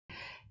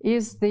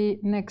is the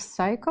next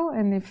cycle,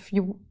 and if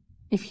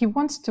he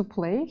wants to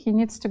play, he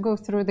needs to go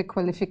through the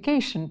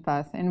qualification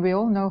path, and we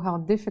all know how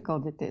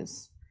difficult it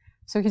is.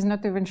 So he's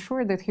not even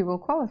sure that he will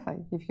qualify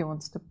if he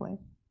wants to play.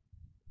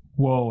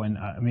 Whoa, and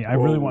I mean, I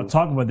really want to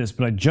talk about this,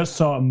 but I just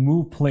saw a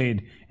move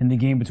played in the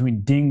game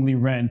between Ding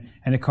Liren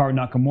and Hikaru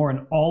Nakamura,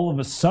 and all of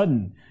a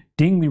sudden,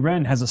 Ding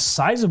Liren has a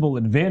sizable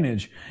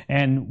advantage,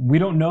 and we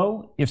don't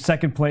know if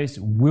second place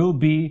will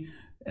be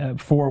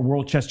for a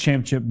World Chess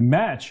Championship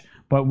match,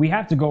 but we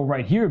have to go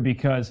right here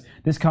because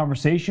this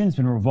conversation has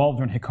been revolved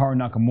around Hikaru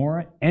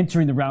Nakamura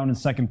entering the round in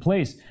second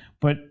place.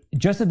 But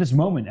just at this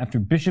moment, after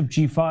Bishop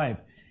G5,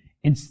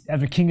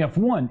 after King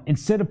F1,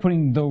 instead of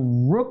putting the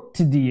Rook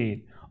to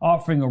D8,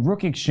 offering a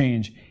Rook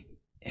exchange,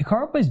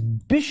 Hikaru plays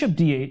Bishop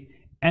D8,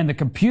 and the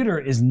computer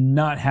is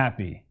not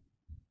happy.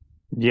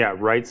 Yeah,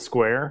 right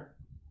square,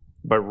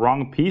 but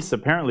wrong piece.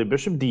 Apparently,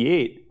 Bishop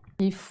D8.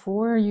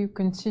 Before you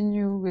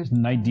continue with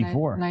Knight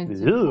D4. Knight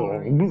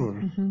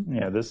D4.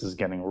 Yeah, this is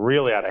getting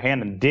really out of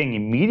hand. And Ding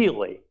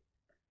immediately,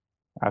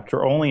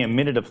 after only a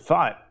minute of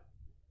thought,